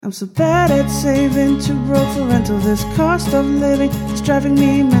I'm so bad at saving, too broke for rental. This cost of living is driving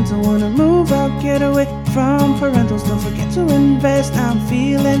me mental. Wanna move out, get away from parentals. Don't forget to invest, I'm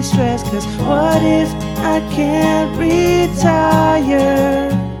feeling stressed. Cause what if I can't retire?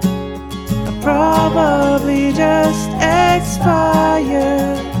 I'll probably just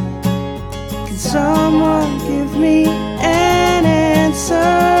expire. Can someone give me an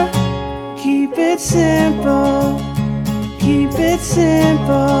answer? Keep it simple. Keep it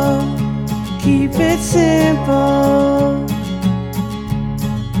simple, keep it simple.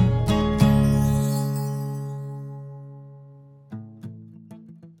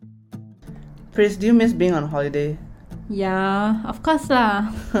 Pris, do you miss being on holiday? Yeah, of course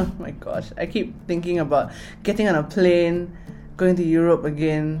lah. Oh my gosh, I keep thinking about getting on a plane, going to Europe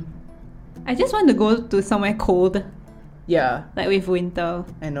again. I just want to go to somewhere cold. Yeah. Like with winter.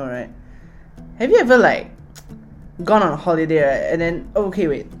 I know, right? Have you ever gone on a holiday, right? And then okay,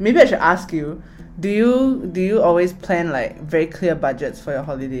 wait, maybe I should ask you, do you always plan very clear budgets for your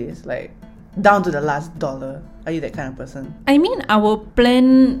holidays, down to the last dollar? Are you that kind of person? I mean, I will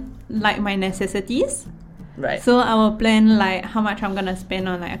plan my necessities, right? So I will plan how much I'm gonna spend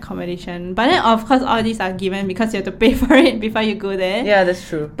on accommodation, but then of course all these are given because you have to pay for it before you go there. Yeah, that's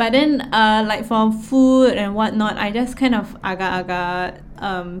true. But then for food and whatnot, I just kind of agak-agak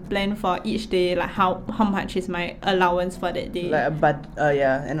plan for each day, how much is my allowance for that day,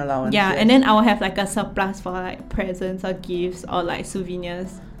 an allowance. Yeah, yes. and then I will have a surplus for presents or gifts or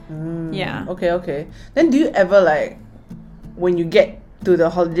souvenirs. Yeah. Okay. Then do you ever when you get to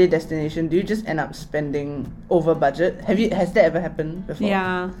the holiday destination, do you just end up spending over budget? Has that ever happened before?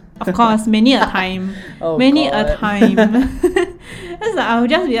 Yeah, of course, many a time. Oh, many God. a time. I'll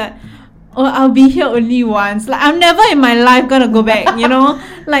just be I'll be here only once. I'm never in my life gonna go back,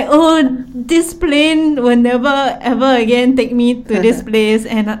 this plane will never ever again take me to this place,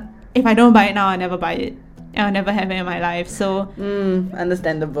 and if I don't buy it now, I'll never buy it. I'll never have it in my life. So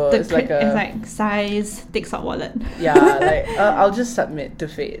understandable. It's like size takes up wallet. Yeah, I'll just submit to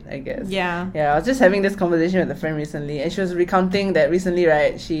fate, I guess. Yeah. I was just having this conversation with a friend recently, and she was recounting that recently,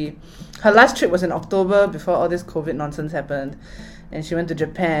 right, her last trip was in October before all this COVID nonsense happened, and she went to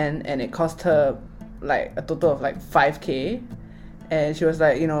Japan, and it cost her a total of 5K, and she was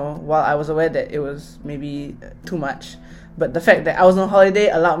while I was aware that it was maybe too much, but the fact that I was on holiday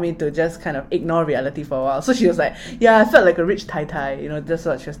allowed me to just kind of ignore reality for a while. So she was I felt like a rich tai-tai, that's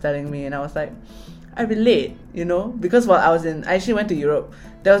what she was telling me. And I was I relate, because while I actually went to Europe.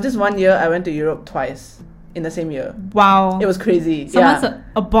 There was this one year I went to Europe twice in the same year. Wow. It was crazy. Someone's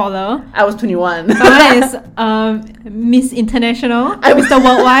a baller. I was 21. Someone is Miss International. Mr.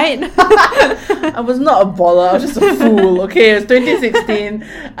 Worldwide. I was not a baller. I was just a fool. Okay, it was 2016.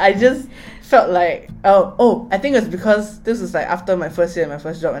 I just felt I think it was because this was after my first year, my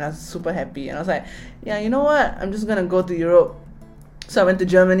first job, and I was super happy, and I was yeah, you know what, I'm just gonna go to Europe. So I went to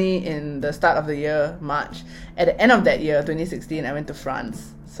Germany in the start of the year, March. At the end of that year, 2016, I went to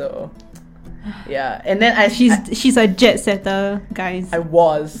France. So yeah, and then she's a jet setter, guys. I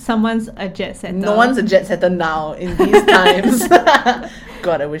was. Someone's a jet setter. No one's a jet setter now in these times.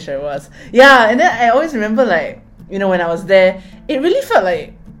 God, I wish I was. Yeah, and then I always remember when I was there, it really felt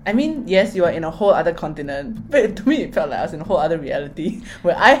yes, you are in a whole other continent, but to me it felt I was in a whole other reality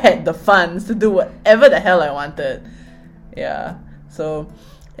where I had the funds to do whatever the hell I wanted. Yeah. So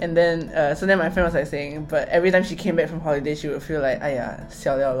then my friend was saying, but every time she came back from holiday, she would feel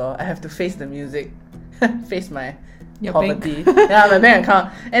xiao liao lor, I have to face the music, face my your poverty. Yeah, my bank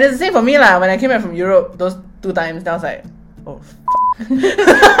account. And it's the same for me when I came back from Europe those 2 times, I was oh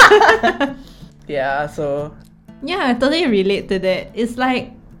yeah, so yeah, I totally relate to that. It's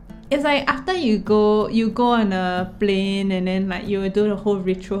after you go on a plane, and then you do the whole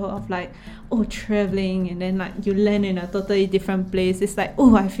ritual of traveling, and then you land in a totally different place. It's I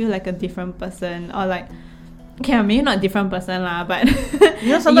feel like a different person, or okay, maybe not different person lah, but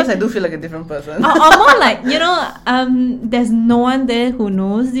sometimes I do feel like a different person. or more there's no one there who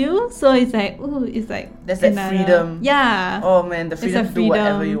knows you, so it's it's there's that freedom. Yeah. Oh man, the freedom to do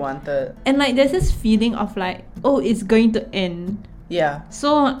whatever you wanted. And there's this feeling of it's going to end. Yeah.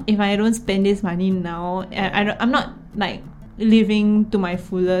 So if I don't spend this money now, I'm not living to my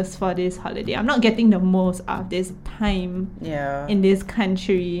fullest for this holiday. I'm not getting the most out of this time. Yeah. In this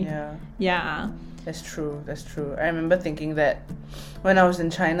country. Yeah. Yeah. That's true. I remember thinking that when I was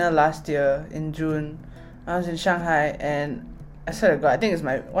in China last year in June. I was in Shanghai, and I swear to God, I think it's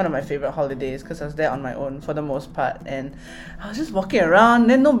one of my favorite holidays because I was there on my own for the most part, and I was just walking around,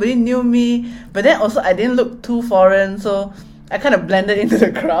 then nobody knew me, but then also I didn't look too foreign, so I kind of blended into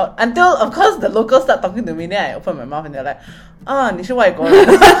the crowd until, of course, the locals start talking to me. Then I open my mouth and they're like, "Ah, 你是外国人."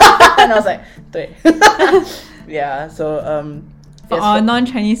 And I was like, 对. Yeah, so For yes, our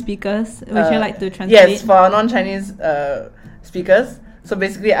non-Chinese speakers, would you like to translate? Yes, for our non-Chinese speakers. So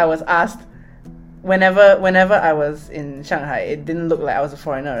basically, I was asked whenever I was in Shanghai, it didn't look like I was a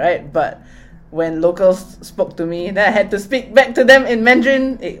foreigner, right? But when locals spoke to me, then I had to speak back to them in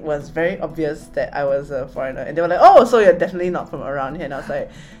Mandarin. It was very obvious that I was a foreigner, and they were like, "Oh, so you're definitely not from around here." And I was like,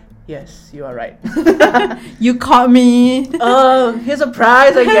 "Yes, you are right." You caught me. Oh, here's a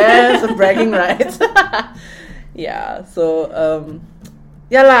prize, I guess, of bragging rights. Yeah, so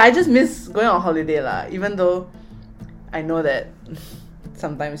yeah lah, I just miss going on holiday lah, even though I know that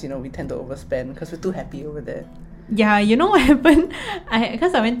sometimes, we tend to overspend because we're too happy over there. Yeah, you know what happened?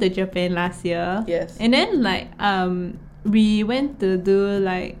 Because I went to Japan last year. Yes. And then we went to do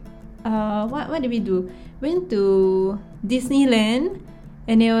what did we do? Went to Disneyland,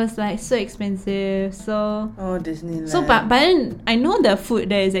 and it was like so expensive. So Disneyland. So but then I know the food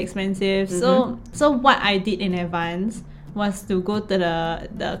there is expensive. So what I did in advance was to go to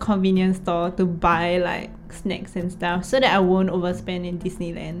the convenience store to buy like snacks and stuff so that I won't overspend in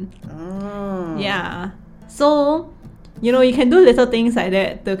Disneyland. Oh. Yeah. So, you can do little things like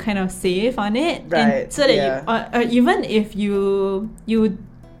that to kind of save on it. Right. And so that or even if you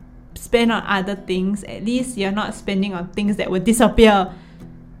spend on other things, at least you're not spending on things that will disappear.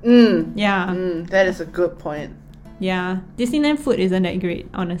 Yeah. That is a good point. Yeah. Disneyland food isn't that great,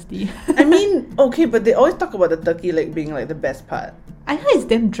 honestly. I mean, okay, but they always talk about the turkey leg being like the best part. I heard it's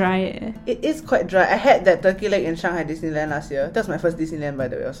damn dry. It is quite dry. I had that turkey leg in Shanghai Disneyland last year. That was my first Disneyland, by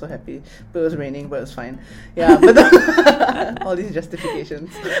the way. I was so happy. But it was raining, but it was fine. Yeah, but all these justifications.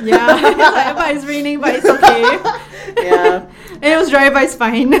 Yeah, but it's raining, but it's okay. Yeah. And it was dry, but it's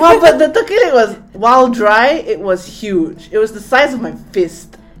fine. Well, but the turkey leg was, while dry, it was huge. It was the size of my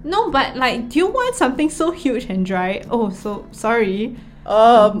fist. No, but do you want something so huge and dry? Oh, so sorry.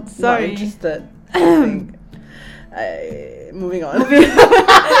 Sorry. Not interested. I think. Moving on.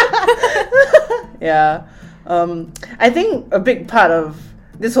 Yeah. I think a big part of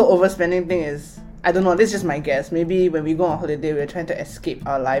this whole overspending thing is, I don't know, this is just my guess. Maybe when we go on holiday, we're trying to escape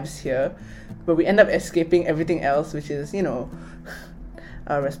our lives here, but we end up escaping everything else, which is,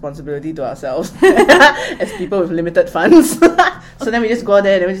 our responsibility to ourselves as people with limited funds. So then we just go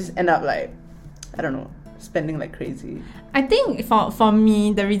there and we just end up like, I don't know, spending like crazy. I think for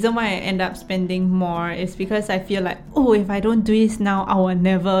me, the reason why I end up spending more is because I feel like, if I don't do this now, I will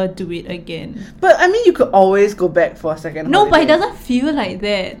never do it again. But I mean, you could always go back for a second No, holiday. but it doesn't feel like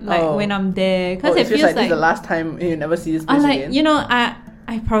that when I'm there. Because it it feels feels like this is the last time you never see this place again.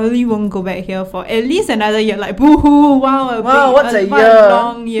 I probably won't go back here for at least another year. Like, boo-hoo, what's a year? What a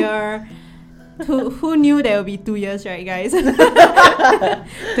long year. Who knew there will be 2 years, right, guys?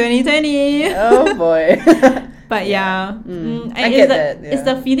 2020. Oh boy. But yeah, I get that. It's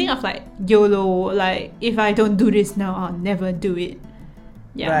the feeling of like YOLO. Like, if I don't do this now, I'll never do it.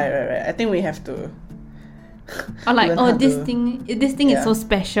 Yeah. Right. I think we have to. Or like, this thing is so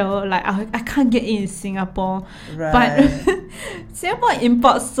special. Like, I can't get in Singapore. Right. But Singapore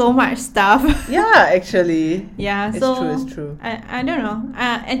imports so much stuff. Yeah, actually. Yeah, it's true. I don't know.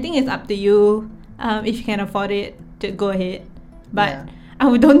 I think it's up to you. If you can afford it, to go ahead. But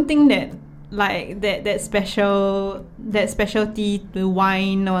I don't think that like that specialty to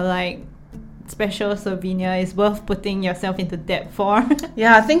wine or like special souvenir is worth putting yourself into debt for.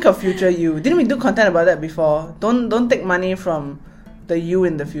 Yeah, think of future you. Didn't we do content about that before? Don't take money from the you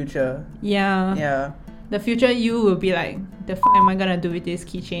in the future. Yeah. The future you will be like, the f am I gonna do with this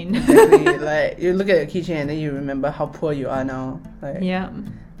keychain? Exactly. Like, you look at your keychain and then you remember how poor you are now. Like, yeah.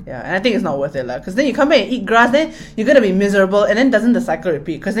 And I think it's not worth it, because then you come back and eat grass, then you're gonna be miserable, and then doesn't the cycle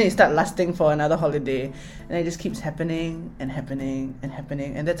repeat? Because then you start lusting for another holiday, and it just keeps happening and happening and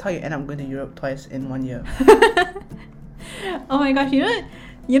happening, and that's how you end up going to Europe twice in 1 year. Oh my gosh, you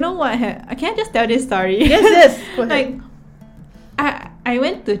know what? Can I just tell this story? Yes. Go ahead. Like, I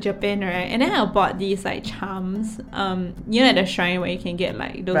went to Japan, right, and then I bought these like charms. At the shrine where you can get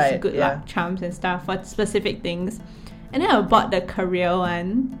like those good luck charms and stuff for specific things. And then I bought the career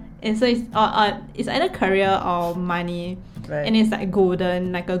one, and so it's either career or money, right. And it's like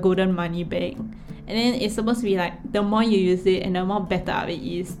golden, like a golden money bag. And then it's supposed to be like, the more you use it and the more better it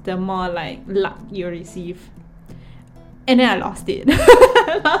is, the more like luck you receive. And then I lost it. And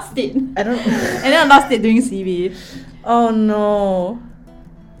then I lost it during CB. Oh no.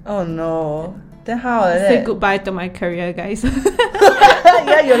 Then how is Say it? goodbye to my career, guys.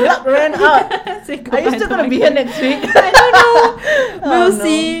 Yeah, your luck ran out. Are you still gonna be here next week? I don't know. We'll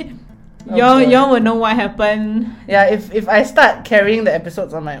see. Oh, y'all God. will know what happened. Yeah, if I start carrying the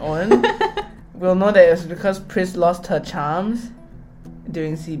episodes on my own, we'll know that it's because Pris lost her charms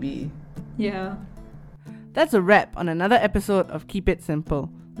during CB. Yeah. That's a wrap on another episode of Keep It Simple.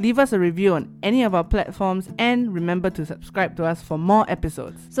 Leave us a review on any of our platforms and remember to subscribe to us for more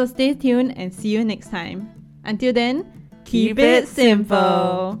episodes. So stay tuned and see you next time. Until then, Keep it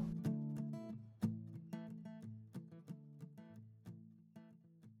simple.